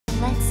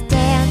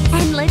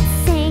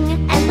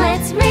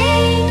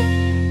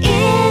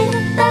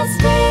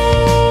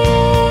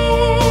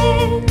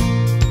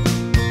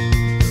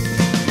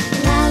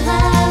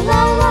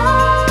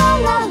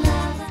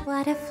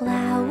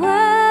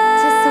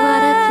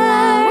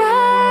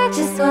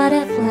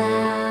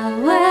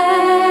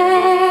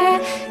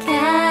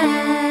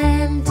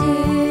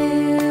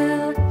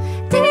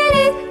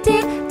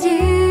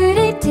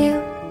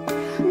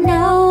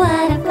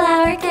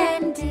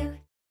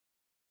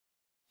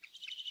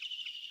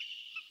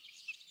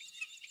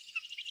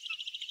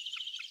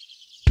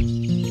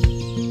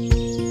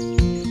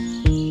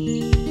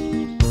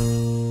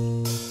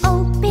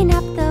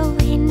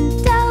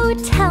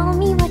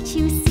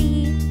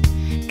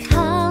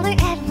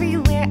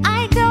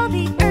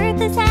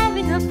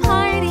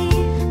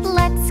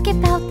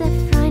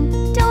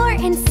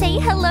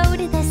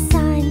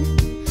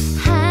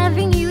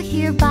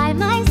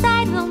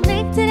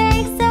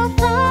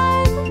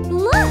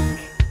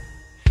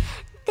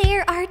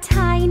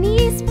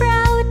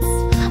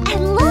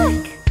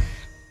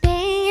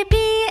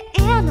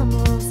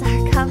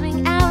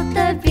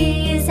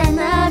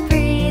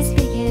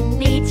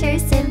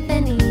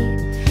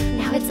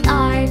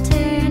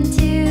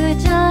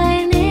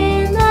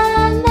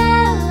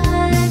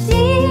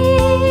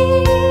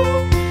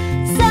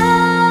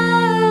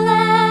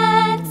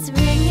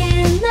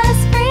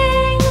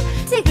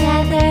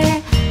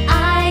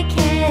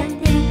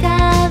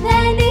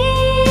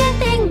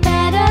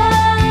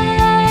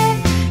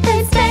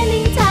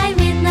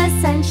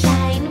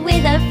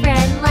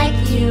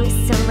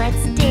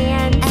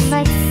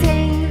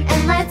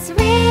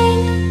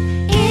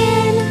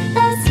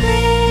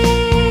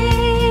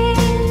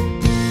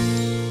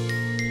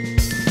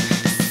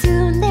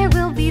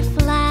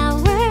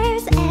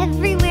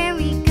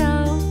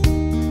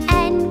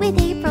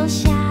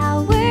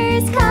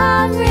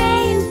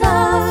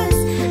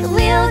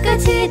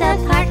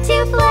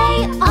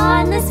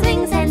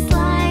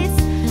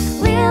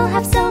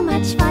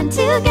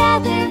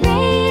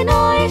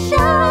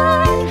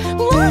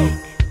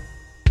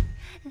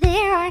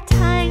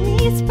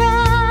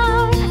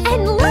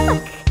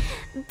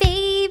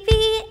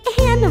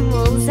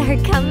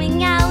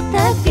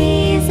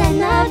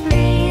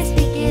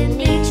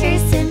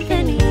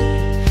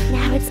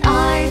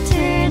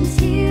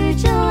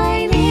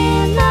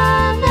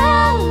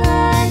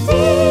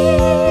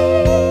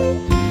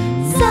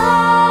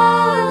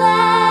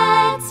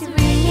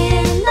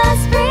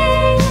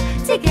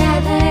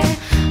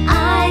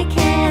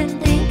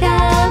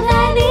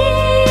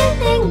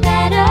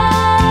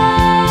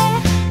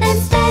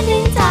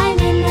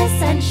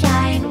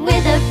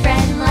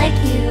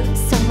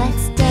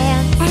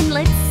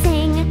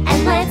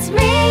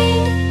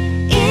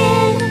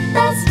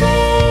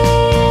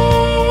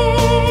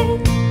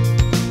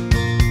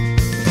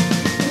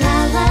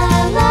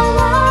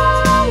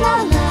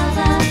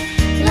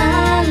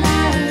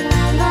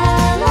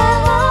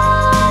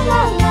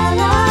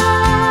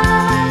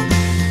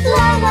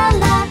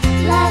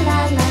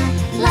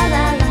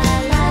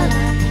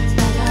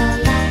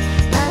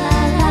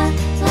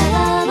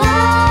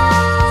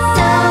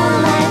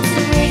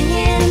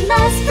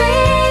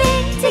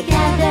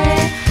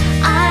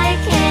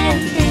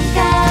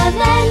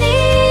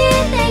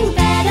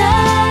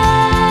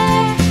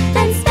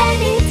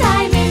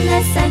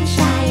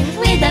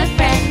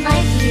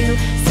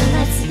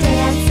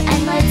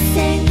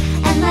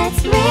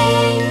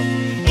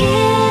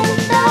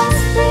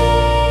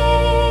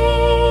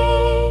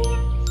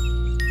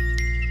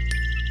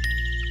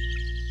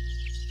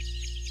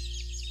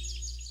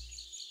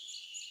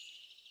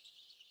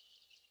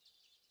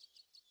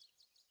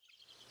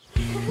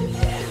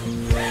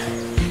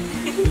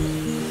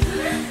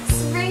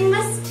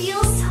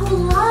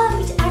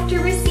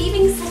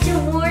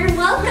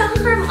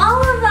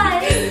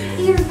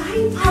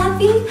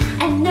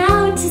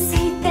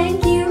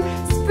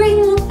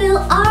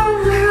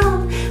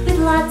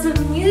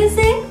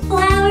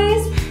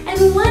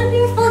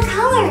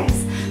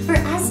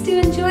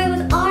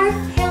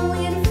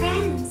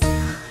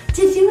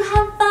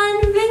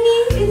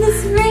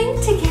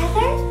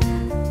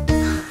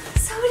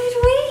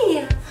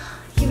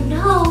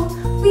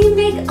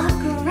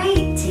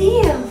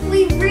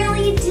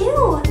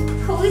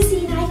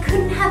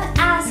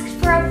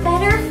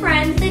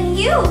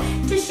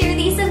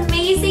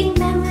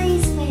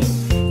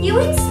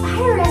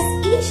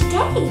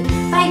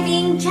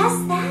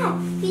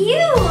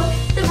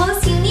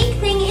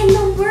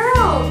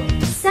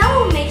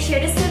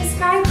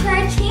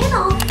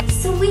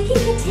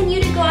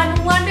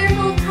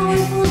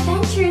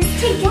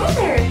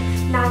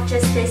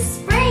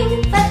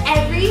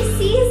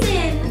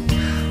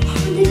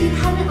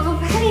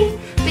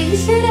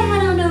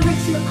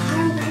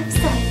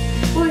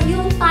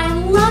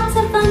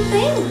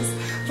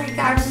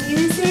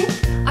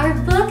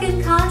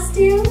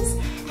costumes,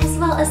 as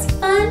well as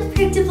fun,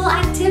 printable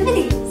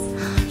activities.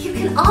 You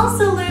can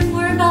also learn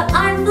more about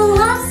our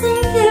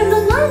Blossom Kid of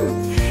the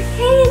Month,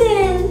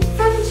 Hayden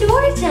from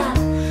Georgia,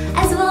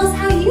 as well as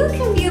how you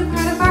can be a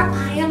part of our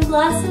I Am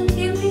Blossom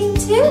campaign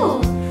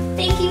too.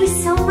 Thank you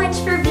so much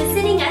for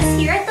visiting us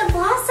here at the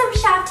Blossom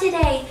Shop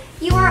today.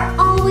 You are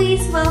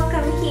always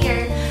welcome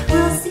here.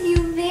 We'll see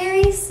you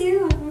very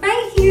soon,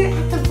 right here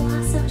at the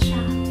Blossom Shop.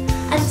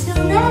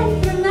 Until then,